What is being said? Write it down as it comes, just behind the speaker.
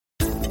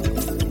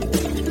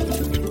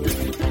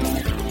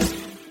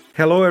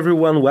Hello,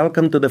 everyone.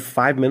 Welcome to the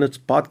 5 Minutes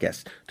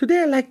Podcast.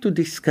 Today, I'd like to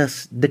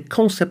discuss the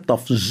concept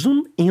of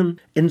zoom in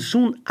and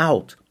zoom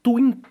out to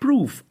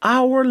improve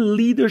our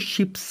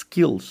leadership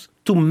skills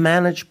to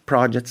manage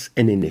projects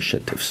and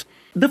initiatives.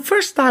 The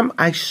first time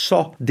I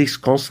saw this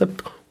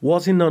concept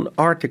was in an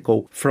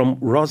article from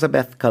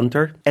Rosabeth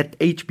Kanter at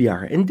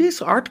HBR. And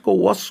this article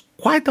was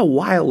quite a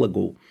while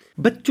ago.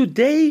 But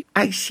today,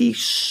 I see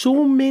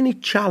so many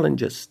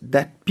challenges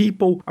that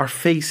people are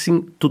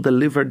facing to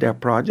deliver their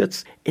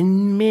projects,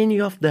 and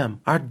many of them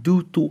are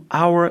due to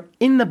our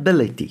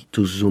inability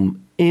to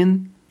zoom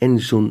in and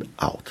zoom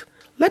out.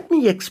 Let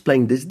me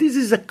explain this. This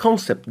is a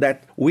concept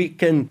that we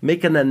can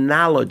make an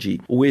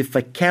analogy with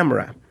a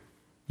camera.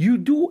 You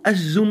do a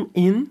zoom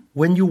in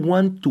when you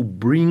want to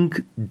bring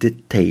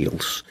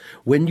details,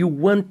 when you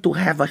want to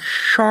have a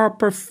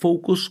sharper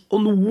focus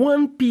on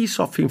one piece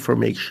of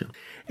information.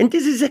 And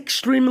this is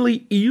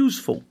extremely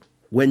useful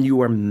when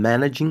you are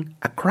managing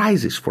a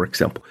crisis, for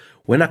example.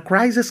 When a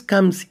crisis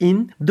comes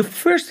in, the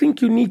first thing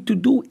you need to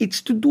do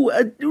is to do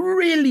a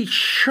really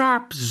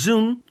sharp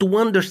zoom to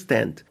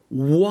understand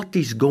what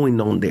is going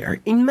on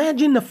there.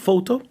 Imagine a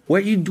photo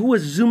where you do a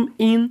zoom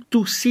in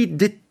to see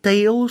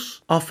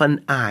details of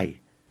an eye.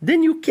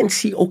 Then you can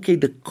see,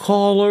 the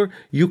color,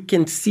 you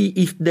can see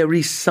if there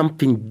is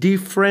something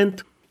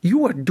different.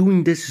 You are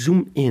doing this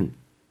zoom in.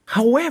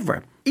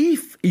 However,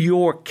 if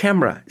your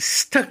camera is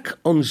stuck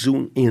on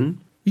zoom in,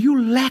 you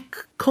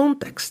lack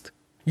context.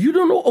 You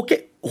don't know,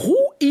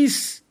 who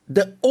is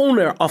the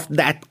owner of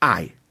that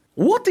eye?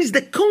 What is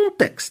the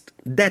context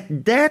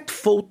that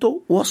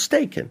photo was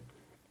taken,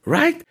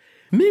 right?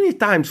 Many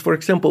times, for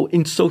example,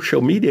 in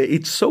social media,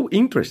 it's so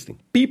interesting.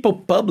 People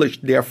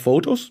publish their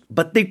photos,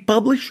 but they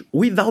publish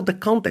without the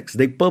context.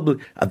 They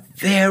publish a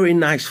very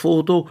nice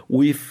photo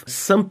with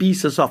some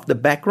pieces of the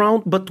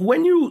background, but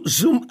when you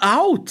zoom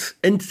out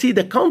and see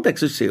the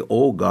context, you say,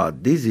 oh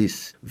God, this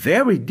is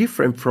very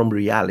different from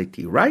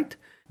reality, right?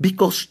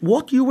 Because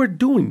what you are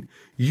doing,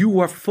 you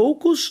are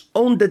focused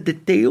on the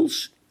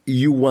details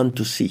you want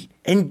to see.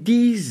 And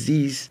this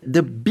is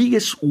the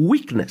biggest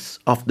weakness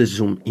of the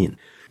zoom in.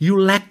 You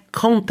lack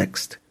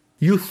context.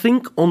 You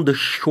think on the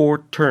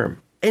short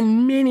term.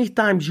 And many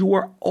times you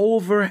are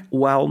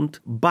overwhelmed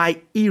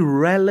by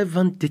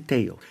irrelevant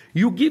detail.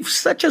 You give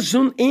such a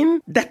zoom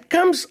in that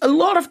comes a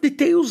lot of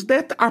details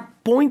that are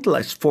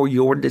pointless for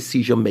your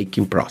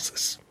decision-making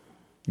process.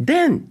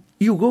 Then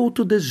you go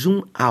to the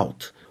zoom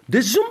out.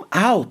 The zoom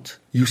out,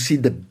 you see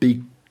the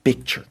big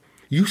picture.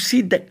 You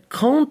see the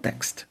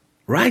context.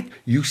 Right?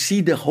 You see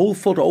the whole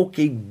photo.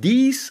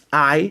 This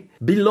eye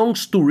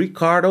belongs to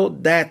Ricardo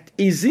that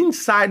is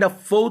inside a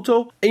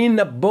photo in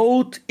a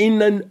boat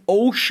in an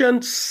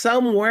ocean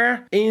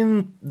somewhere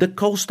in the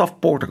coast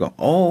of Portugal.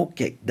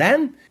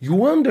 Then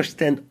you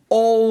understand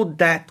all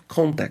that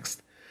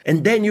context.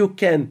 And then you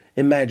can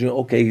imagine,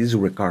 is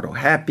Ricardo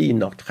happy,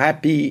 not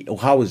happy?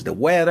 How is the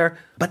weather?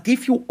 But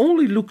if you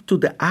only look to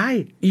the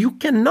eye, you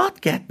cannot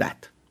get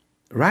that,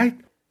 right?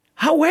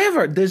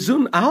 However, the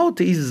zoom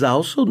out is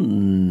also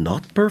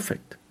not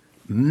perfect.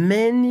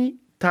 Many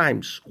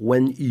times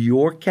when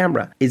your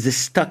camera is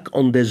stuck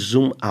on the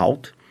zoom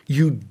out,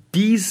 you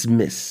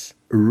dismiss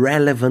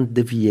relevant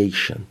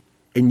deviation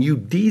and you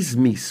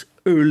dismiss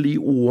early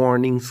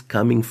warnings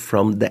coming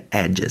from the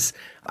edges.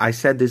 I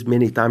said this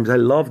many times. I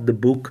love the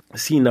book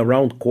Seeing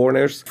Around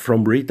Corners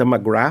from Rita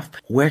McGrath,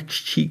 where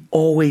she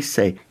always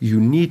say, you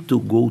need to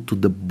go to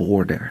the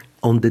border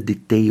on the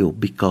detail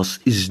because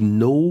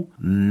snow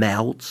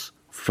melts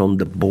from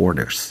the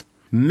borders.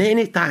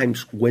 Many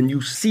times when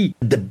you see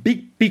the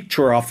big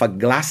picture of a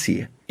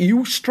glacier,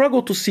 you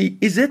struggle to see,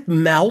 is it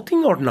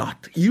melting or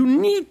not? You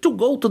need to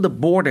go to the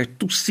border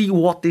to see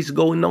what is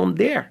going on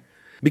there.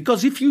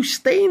 Because if you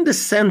stay in the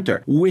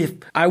center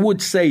with, I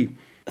would say,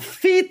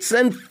 feet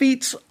and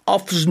feet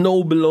of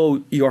snow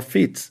below your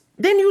feet,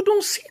 then you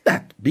don't see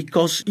that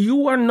because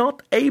you are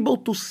not able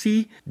to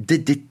see the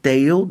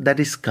detail that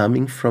is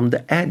coming from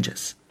the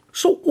edges.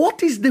 So what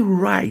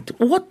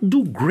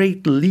do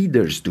great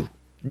leaders do?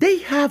 They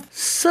have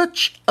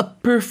such a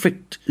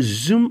perfect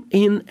zoom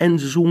in and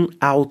zoom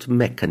out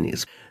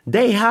mechanism.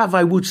 They have,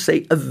 I would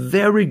say, a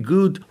very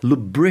good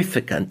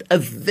lubricant, a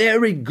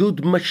very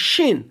good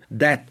machine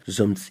that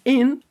zooms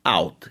in,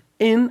 out,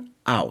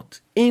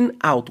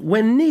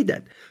 when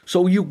needed.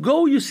 So you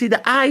go, you see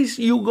the eyes,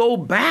 you go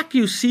back,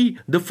 you see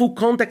the full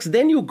context,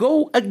 then you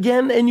go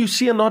again and you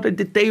see another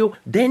detail,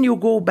 then you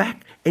go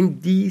back.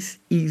 And this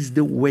is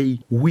the way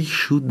we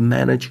should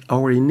manage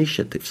our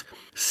initiatives.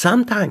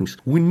 Sometimes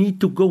we need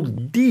to go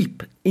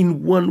deep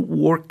in one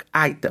work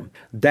item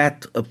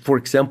that, for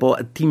example,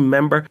 a team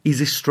member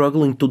is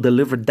struggling to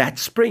deliver that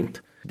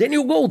sprint. Then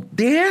you go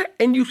there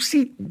and you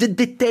see the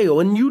detail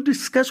and you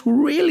discuss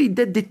really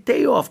the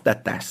detail of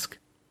that task.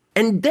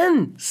 And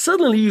then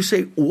suddenly you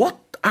say, what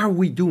are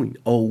we doing?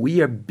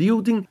 We are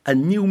building a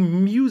new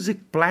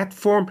music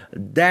platform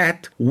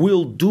that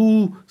will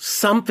do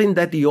something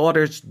that the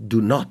others do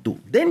not do.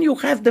 Then you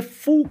have the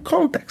full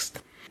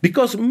context.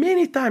 Because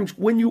many times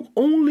when you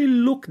only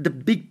look the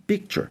big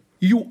picture,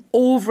 You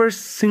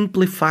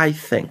oversimplify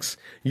things.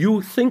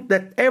 You think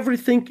that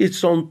everything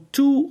is on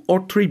 2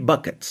 or 3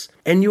 buckets,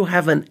 and you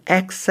have an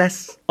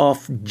excess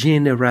of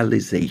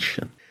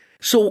generalization.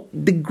 So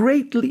the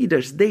great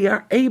leaders, they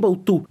are able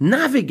to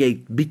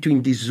navigate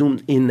between the zoom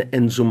in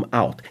and zoom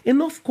out.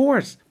 And of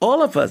course,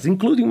 all of us,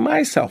 including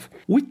myself,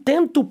 we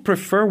tend to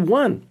prefer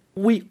one.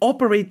 We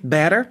operate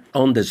better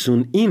on the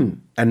zoom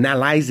in,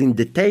 analyzing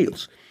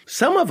details.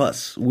 Some of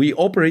us, we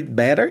operate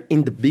better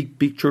in the big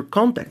picture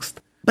context.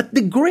 But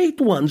the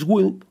great ones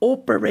will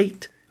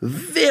operate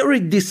very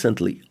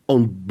decently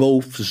on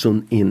both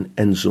zoom in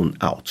and zoom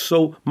out.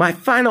 So my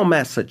final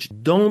message,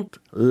 don't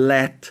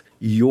let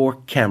your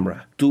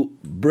camera to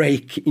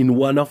break in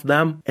one of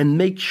them, and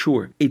make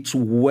sure it's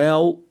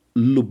well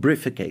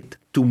lubricated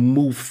to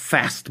move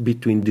fast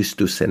between these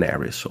two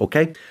scenarios,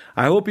 okay?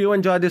 I hope you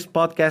enjoyed this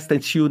podcast,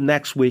 and see you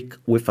next week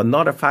with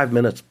another 5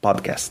 Minutes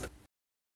Podcast.